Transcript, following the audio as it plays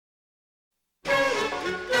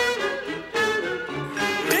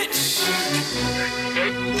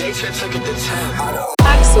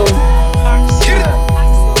Axel.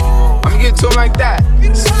 I'ma get to him like that.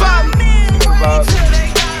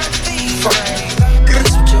 Fuck.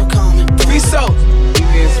 Be so. You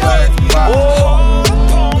get inspired. Wow.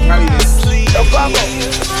 How you doing? El Pablo.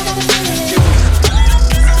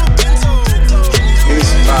 Give me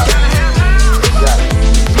some vibe. Yeah.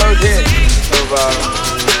 Bird head.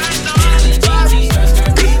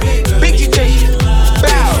 Big DJ.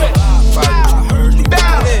 Bow. Bow.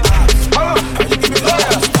 Hold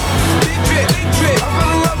on. Big drip. I'm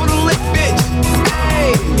in love with a lit bitch.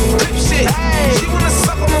 Hey. Lip shit. She wanna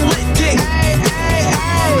suck on a lit dick. Hey.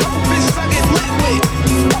 All bitches I get lit with.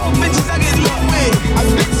 All bitches I get lit with. I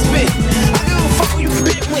big spit. I give a fuck who you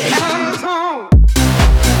bit with.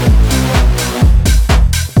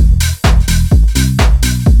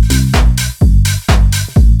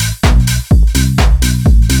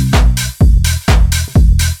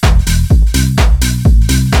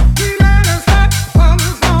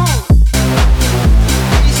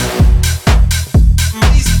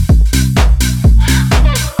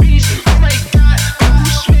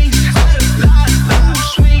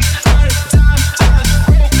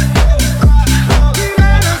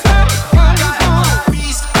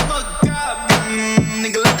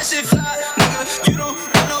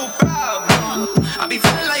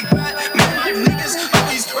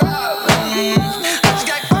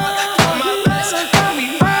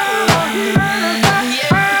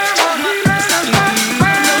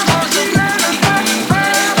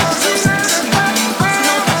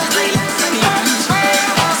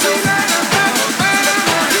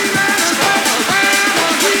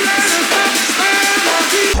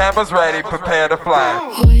 Cameras ready, prepare to fly.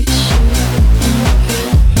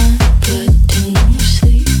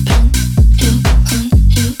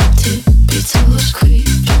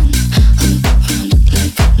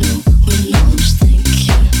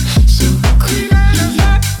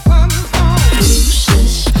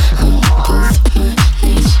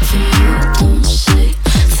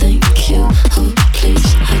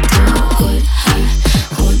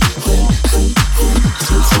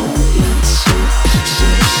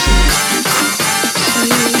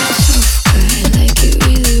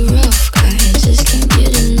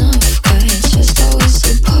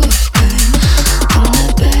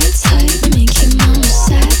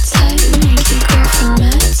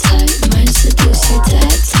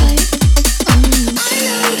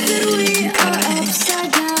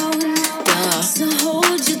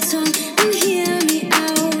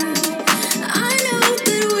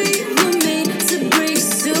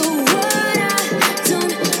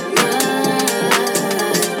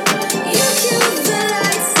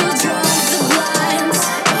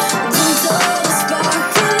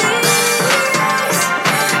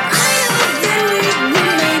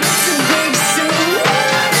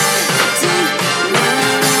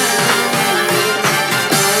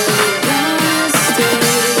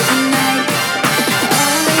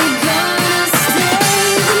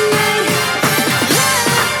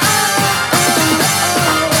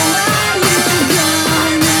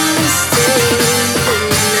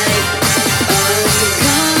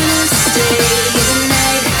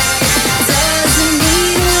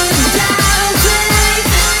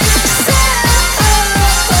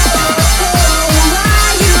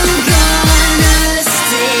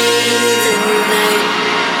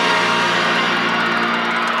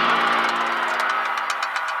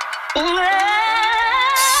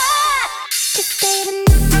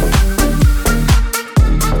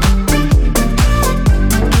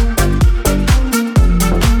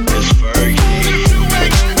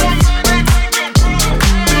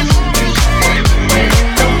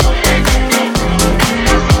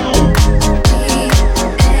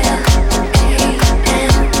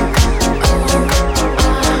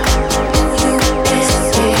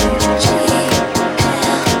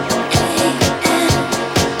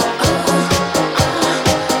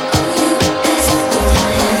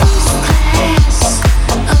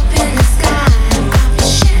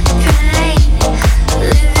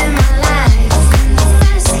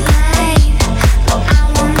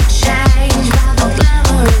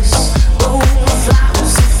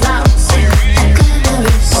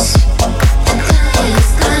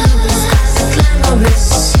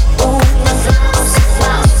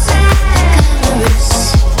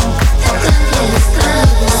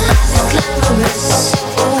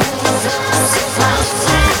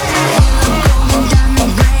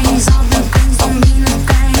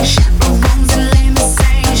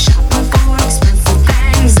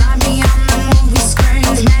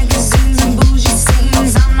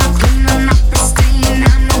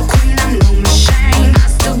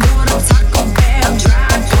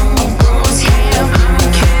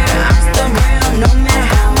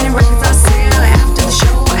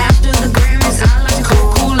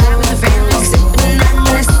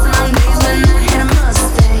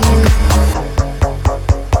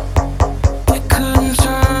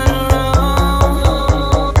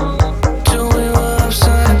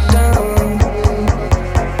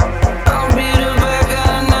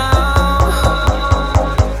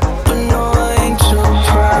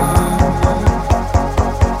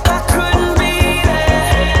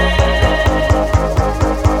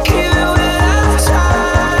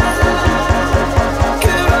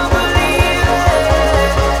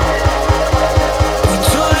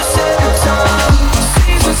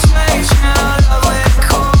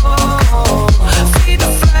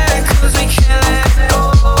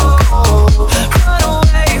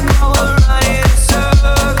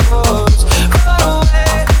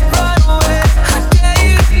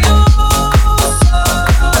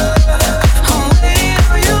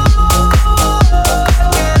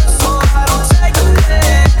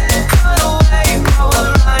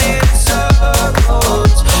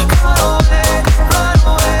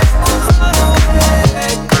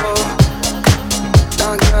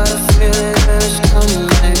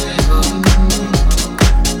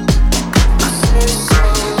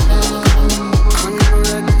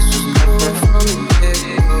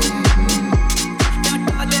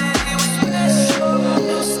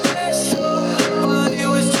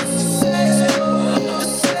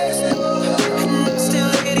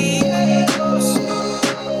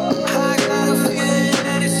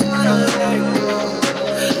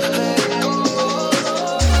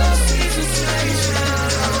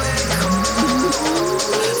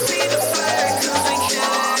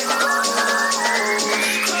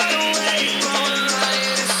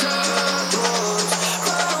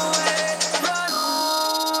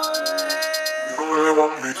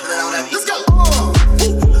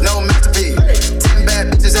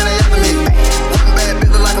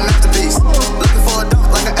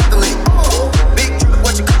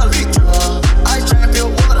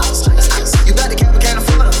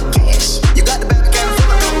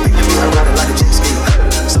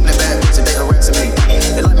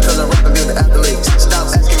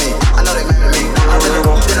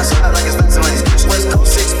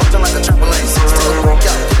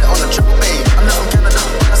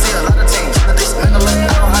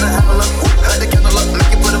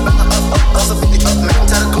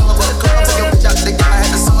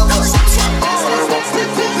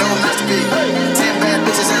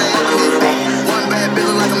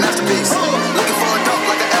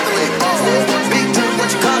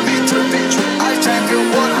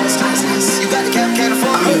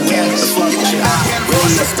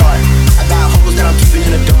 start. I got hoes that I'm keeping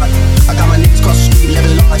in the dark. I got my niggas across the street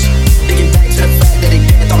living large. Thinking back to the fact that they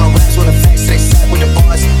dead. Thought my raps were the facts, so they sat with the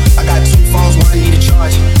bars. I got two phones, one need a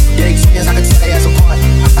charge. Yeah, they twins, I can tell they ass apart.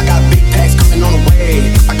 I got big packs coming on the way.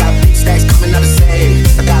 I got big stacks coming out to save.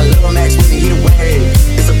 I got Lil Max with me, either way.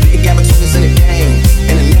 There's a big gap between us in the game.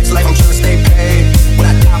 In the next life, I'm trying to stay paid. When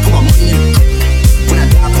I die, put my money in the grave. When I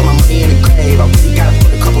die, put my money in the grave. I really gotta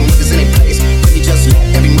put a couple niggas in their place. Really just let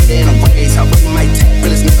every money in a ways. I really might tap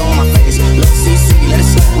realest nigga on my face. Love CC, let it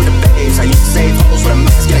slap with the babes. I used to save hoes with a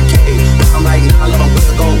mask in a cave. Now I'm like, nah, love, I'm good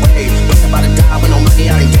to go away. But I'm about to die with no money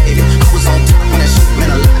I done gave it. I was on top when that shit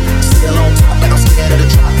meant a lot. Still on top like I'm scared of the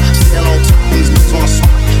drop. Still on top when these niggas wanna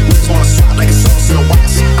swap. Niggas wanna swap like it's sauce in a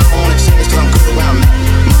wax. I don't wanna change cause I'm good where I'm at.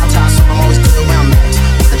 My tie, so I'm always good where I'm at.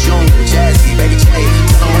 With a junior, Jazzy, baby J.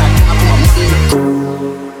 Tell them when I die, put my money in the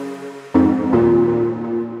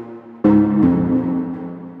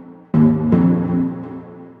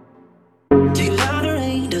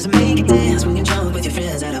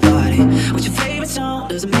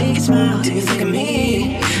smile? Do you think of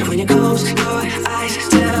me? When you close your eyes,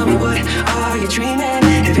 tell me what are you dreaming?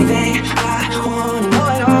 Everything I wanna know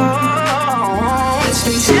it all. Let's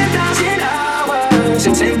do 10,000 hours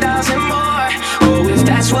and 10,000 more. Oh, if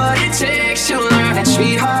that's what it takes to learn that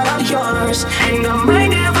sweetheart of yours. And I might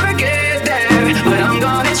never get there, but I'm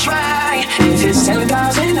gonna try. If it's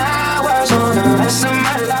 10,000 hours on the rest of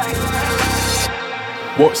my life.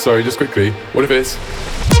 What? Sorry, just quickly. What if it's...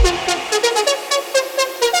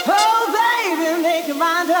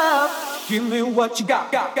 Give me what you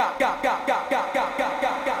got. I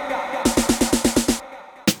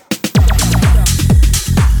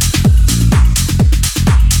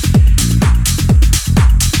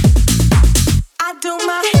do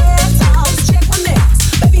my head toss, check my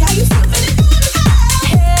next. Baby, how you feel? Feeling good?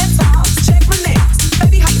 Head toss, check my next.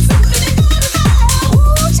 Baby, how you feel? Feeling good?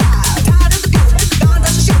 Ooh, child, tired of the good. Gone,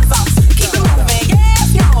 that's your shit, folks. Keep it moving, yes,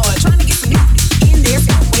 Lord. Trying to get some new in there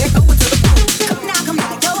somewhere. Going to the pool. Come now, come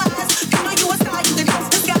like your eyes. You know you a star, you can touch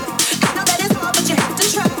the sky. I know that it's hard, but you have to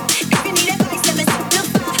try. If you need advice, let me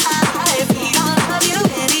simplify. If he don't love you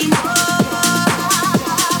anymore,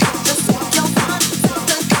 just walk your front,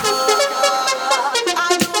 something's good.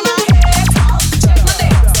 I do my head talk, check my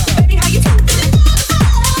legs. Baby, how you feeling?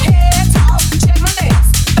 Head talk, check my legs.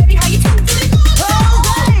 Baby, how you feeling? Oh,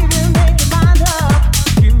 baby, make your mind up.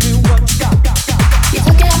 Give me what you got. You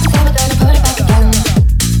took it off the table, then I put it back again.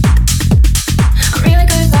 I'm really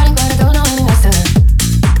good at starting, but I don't know any rest of it.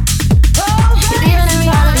 You're leaving in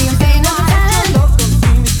reality, I'm fading out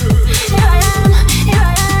pretend. Here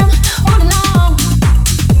I am, all alone.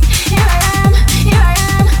 Here I am,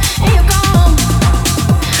 and you're gone.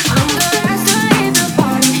 I'm the last to leave the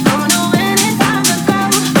party. Don't know when it's time to go.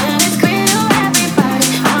 When it's clear to everybody,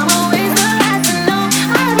 I'm always the last to know.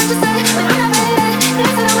 I heard what you said, but I'm not ready yet.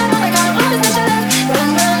 Listen, I'm not like I wanna touch your lips. Run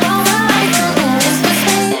all the lights and it's the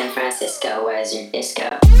same. San Francisco, where's your disco?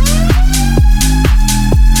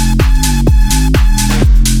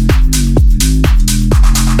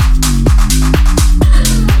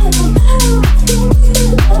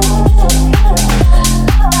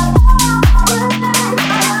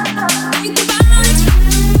 Think about it.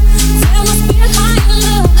 Tell us behind the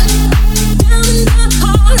love. Down in the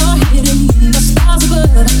heart or hidden in the stars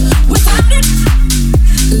above. Without it,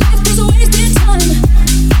 life is a wasted time.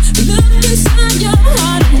 Look inside your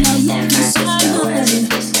heart and I'll San look inside Francisco, where's your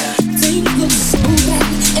mine. disco? Things look so bad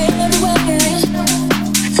everywhere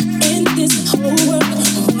in this whole world.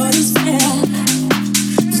 What is fair?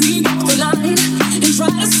 We walk the line and try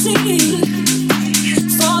to see,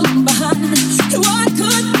 falling behind what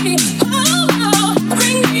could be. Oh,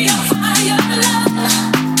 bring me a higher love.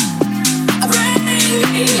 Bring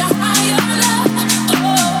me a higher love.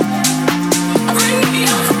 Oh, bring me a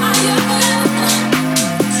higher love.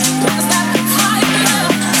 Where's that higher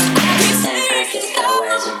love? I San Francisco,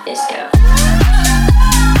 where's your disco?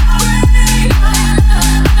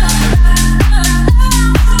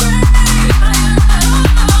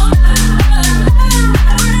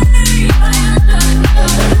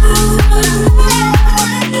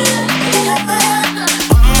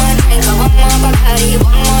 One more drink, one more Bacardi,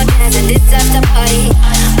 one more dance, and this after party.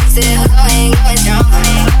 We still going strong,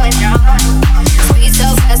 Sweet so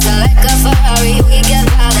fast, like a Ferrari. We get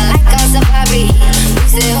louder like a safari. We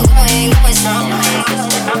still going strong.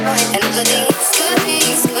 And good things, good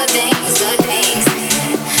things, good things, good things.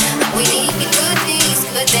 We need good things,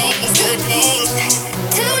 good things, good things.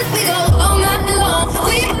 Tonight we go all night long.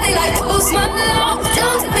 We play like Post Malone.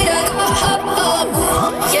 Don't tell me to go.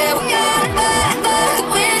 Yeah, we are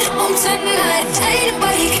going home tonight. Ain't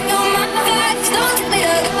nobody kill my vibe. Don't tell me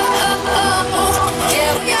to go.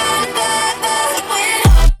 Yeah, we are.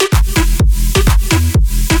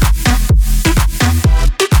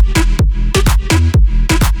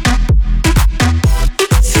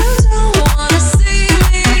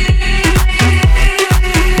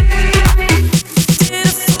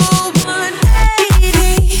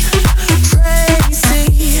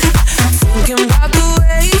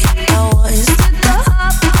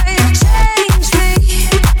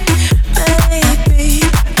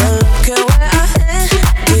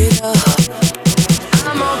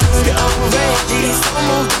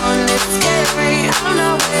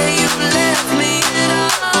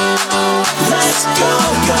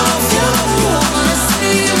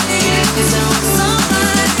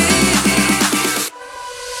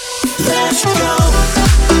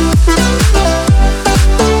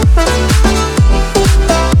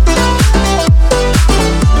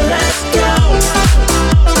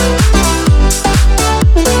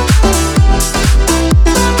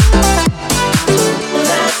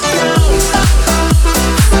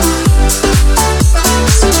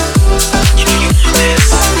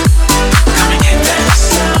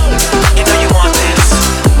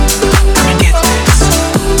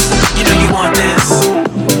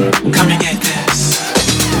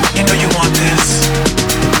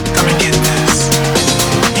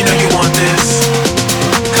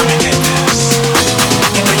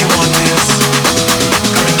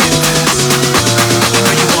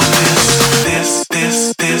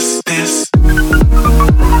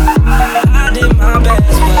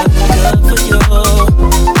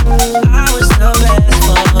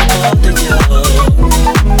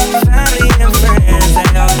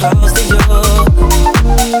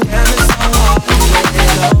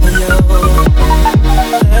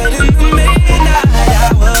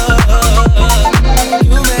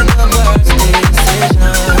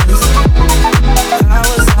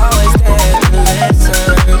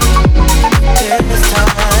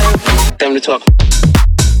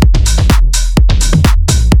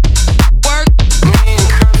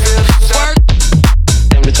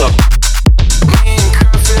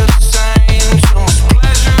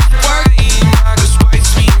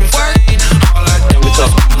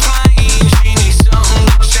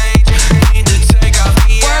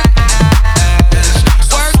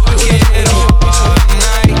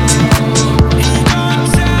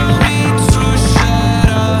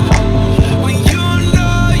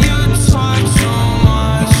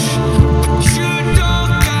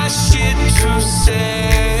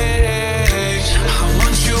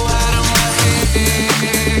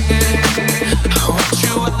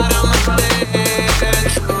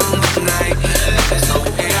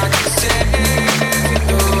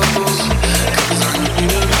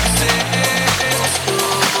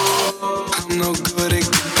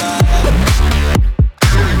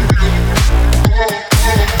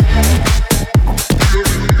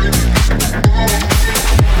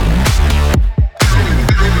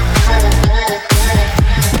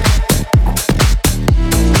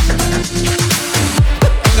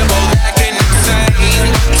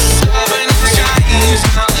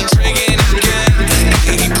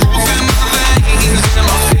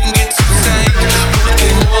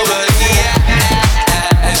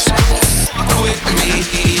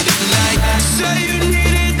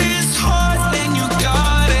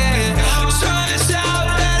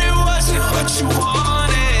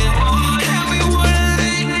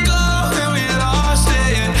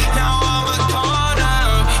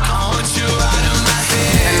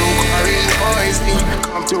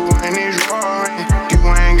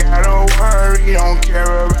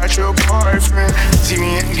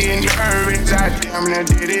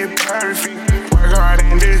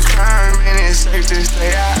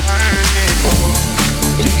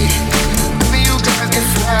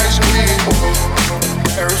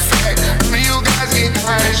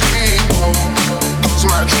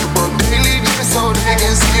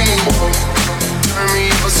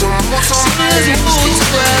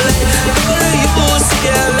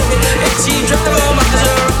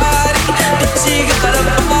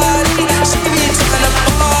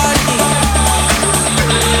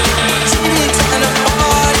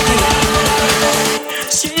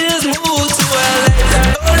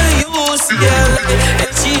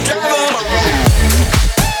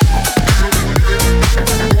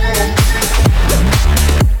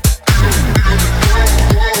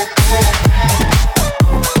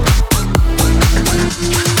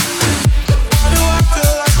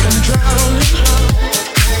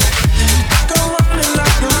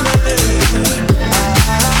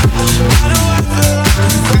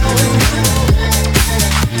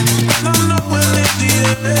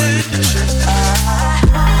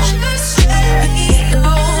 Just let me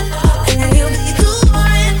go.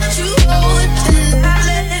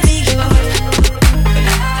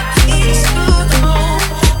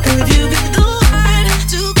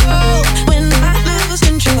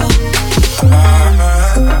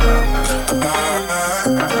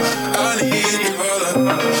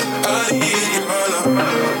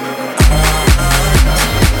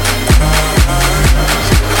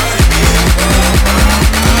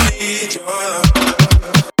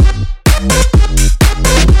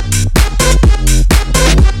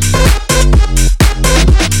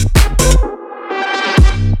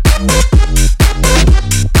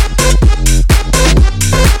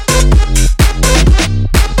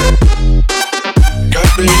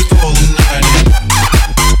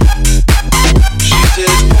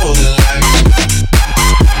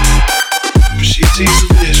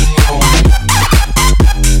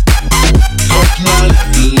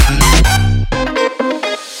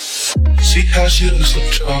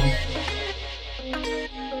 control.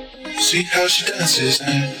 See how she dances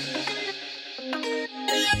and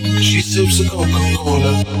she sips a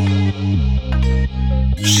Coca-Cola.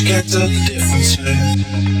 She can't tell the difference yet.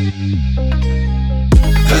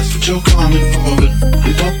 That's what you're coming for, but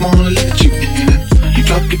they don't wanna let you in. You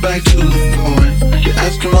drop your back to the floor and you're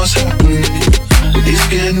asking what's happening. It's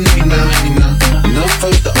getting late now, enough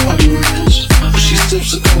of the arguments. She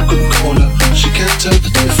sips a Coca-Cola, she can't tell the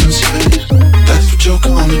difference yet. That's what you're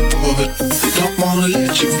coming for, but they don't wanna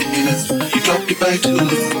let you in. You drop your back to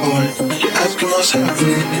the floor and you're asking what's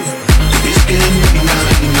happening. It's getting late now,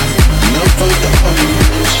 enough of the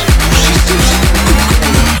arguments. She sips a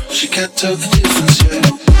Coca-Cola, she can't tell the difference yet.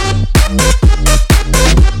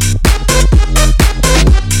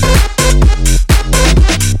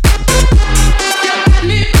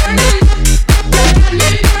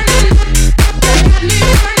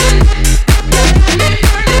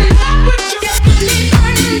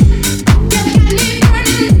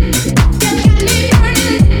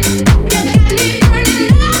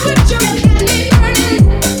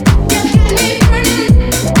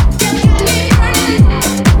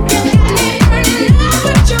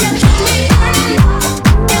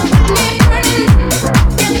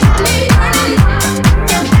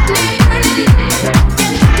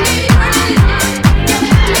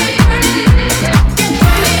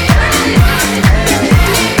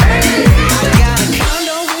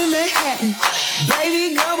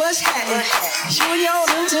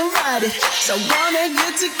 So wanna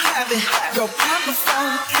get to clapping. Go pop it for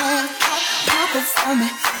a plan, pop it for me.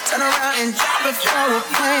 Turn around and drop it for a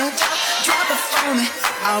plan, drop it for me.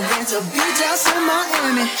 I'll rent a beach house in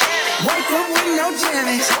Miami. Wake up with no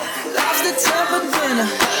jammies. Lobster tail for dinner.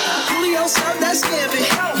 Julio served that scampi.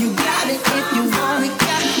 You got it if you want it.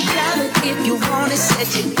 Got it if you want it.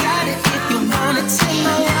 Said you got it if you want it. Take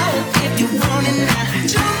my wallet if you want it now.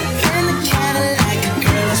 Jump in the Cadillac,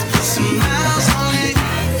 girl, let's put some miles on it.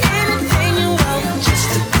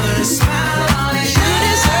 Just to put a smile on it. You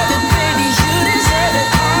deserve it, baby, you deserve it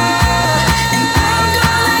all. And I'm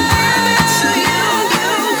gonna give it to you,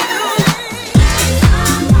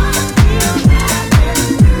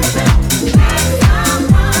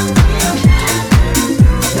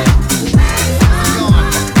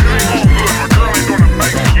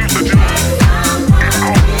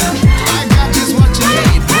 I got just what you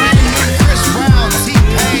need.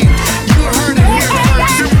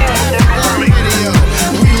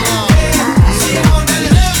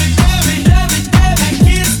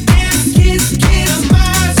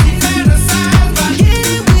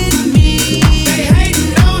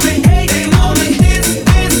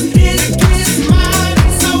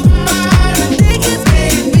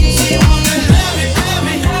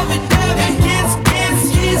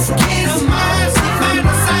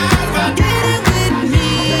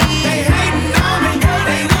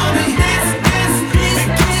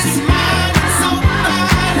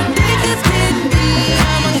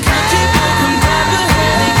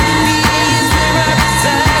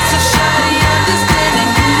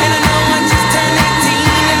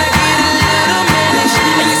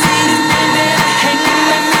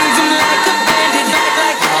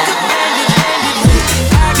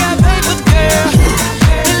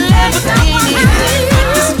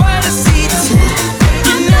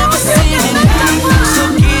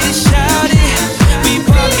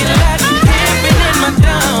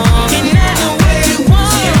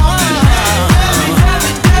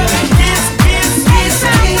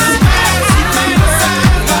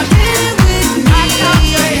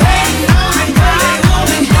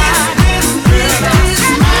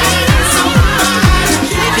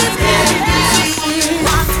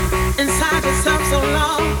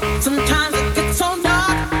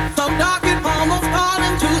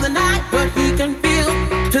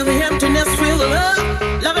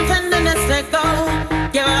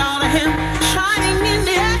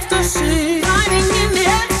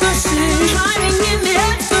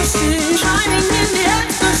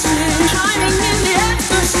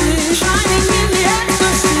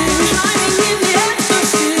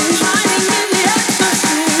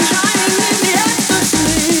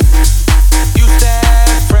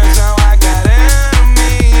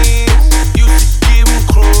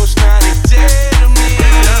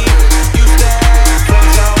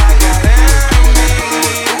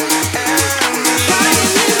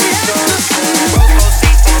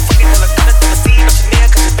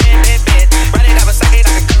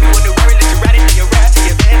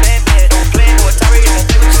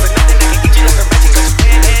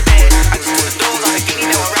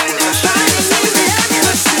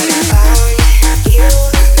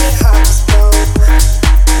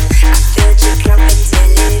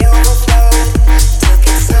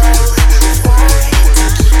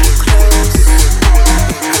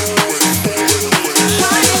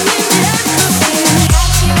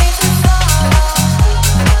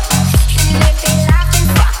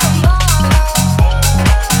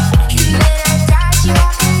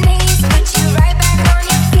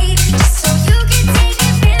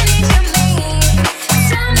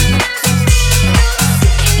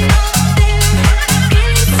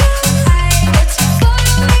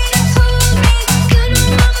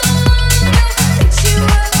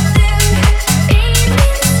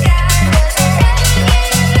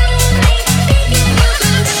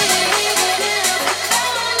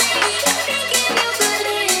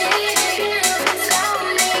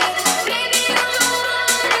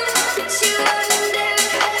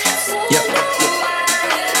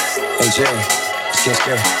 Feel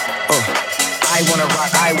scary. I wanna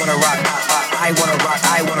rock, I wanna rock, I wanna rock,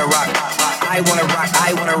 I wanna rock, I wanna rock,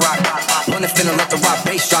 I wanna rock. Wanna finna let the rock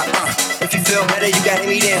bass drop. If you feel better, you gotta hit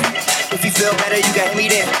me then. If you feel better, you gotta hit me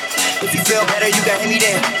then. If you feel better, you gotta hit me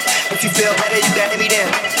then. If you feel better, you gotta hit me then.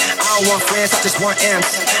 I don't want friends, I just want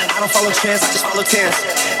M's. I don't follow trends, I just follow tens.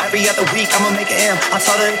 Every other week, I'ma make an M. I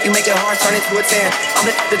told her if you make it hard, turn it to a 10. I'm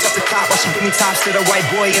the jump the top while she give me top. To the white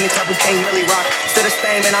boy in the club who can't really rock. To the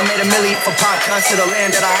Spain, man, I made a milli for pop. Cons to the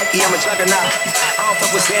land that I hike, I'm a juggernaut. I don't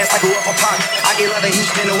fuck with dance, I grew up on pop. I get love in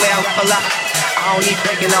Houston the way I rap a lot. I don't need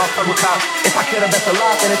breaking off, fuck with cop. If I kill her, that's a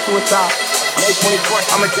lot, then it's suicide. May 24th,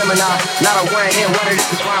 I'm a Gemini. Not a one hit wonder, this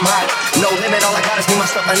is why I'm hot. No limit, all I got is me,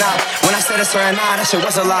 myself, and I. When I said it's or not, that shit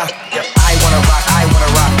was a lie. I wanna rock, I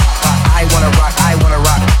wanna rock. I wanna rock, I wanna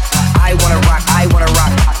rock. I wanna rock, I wanna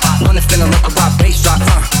rock. Wanna finna let the rock bass drop.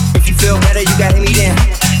 If you feel better, you gotta hit me then.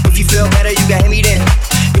 If you feel better, you gotta hit me then.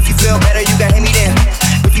 If you feel better, you gotta hit me then.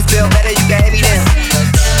 If you feel better, you gotta hit me then.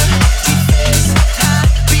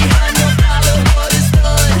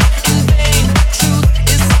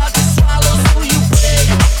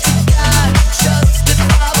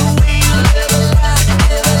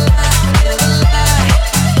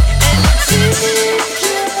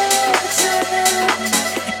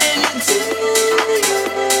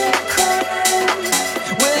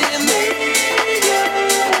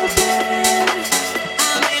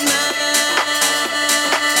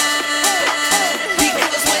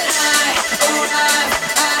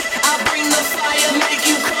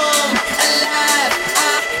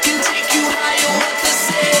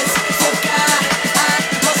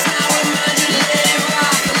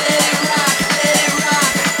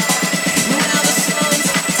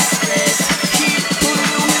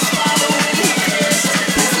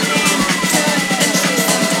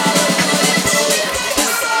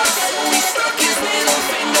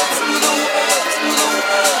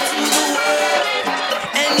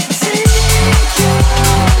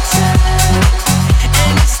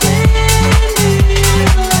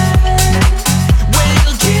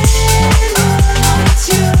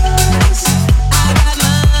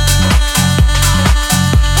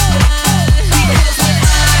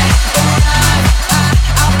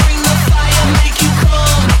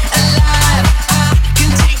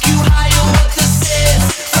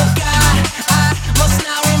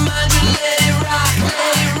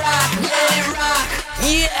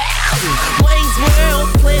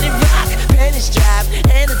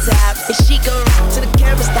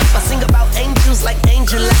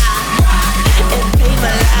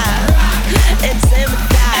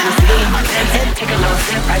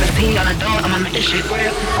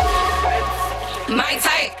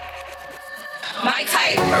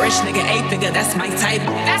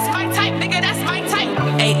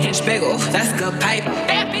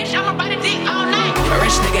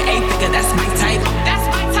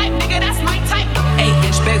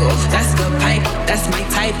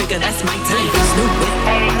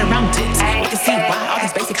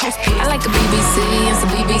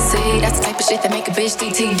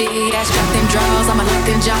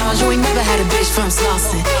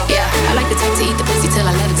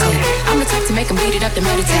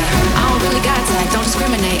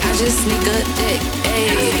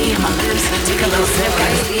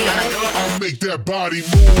 Make that body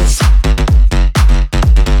move.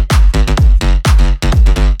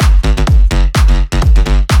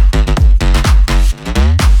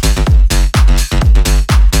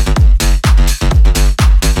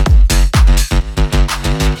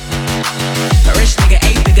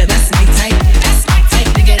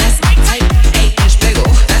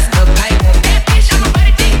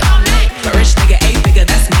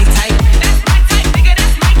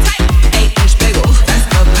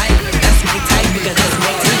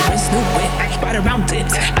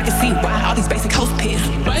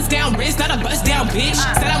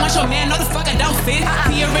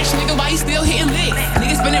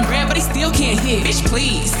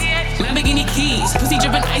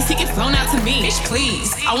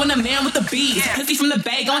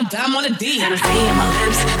 I'm on a D. Hennessy in my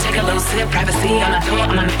lips, take a little sip. Privacy on the door,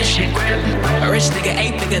 I'ma make this shit grip. A rich nigga,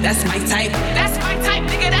 8-figure, that's my type. That's my type,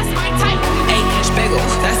 nigga, that's my type. 8-inch bagel,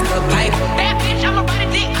 that's good pipe. Bad bitch, I'ma ride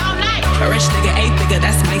a dick all night. A rich nigga, 8-figure,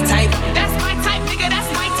 that's my type. That's my type, nigga,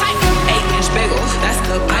 that's my type. 8-inch bagel, that's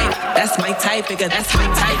good pipe. That's my type, nigga, that's my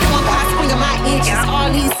type. One pop swing of my inches. All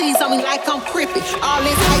these C's on me like I'm crippin'. All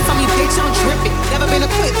this ice on me, bitch, I'm drippin'. Never been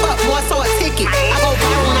a quick fuck, more so a ticket. I go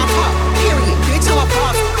viral when I pop, period. Bitch, I'm a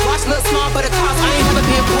boss. Watch look small, but it cost. I ain't never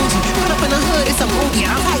been bougie. Put up in the hood, it's a movie.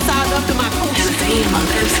 I'm tight all up to my coochie. Hennessy in my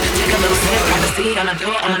lips, take a little sip. Privacy on the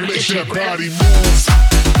door, I'ma make this shit grip. Body moves.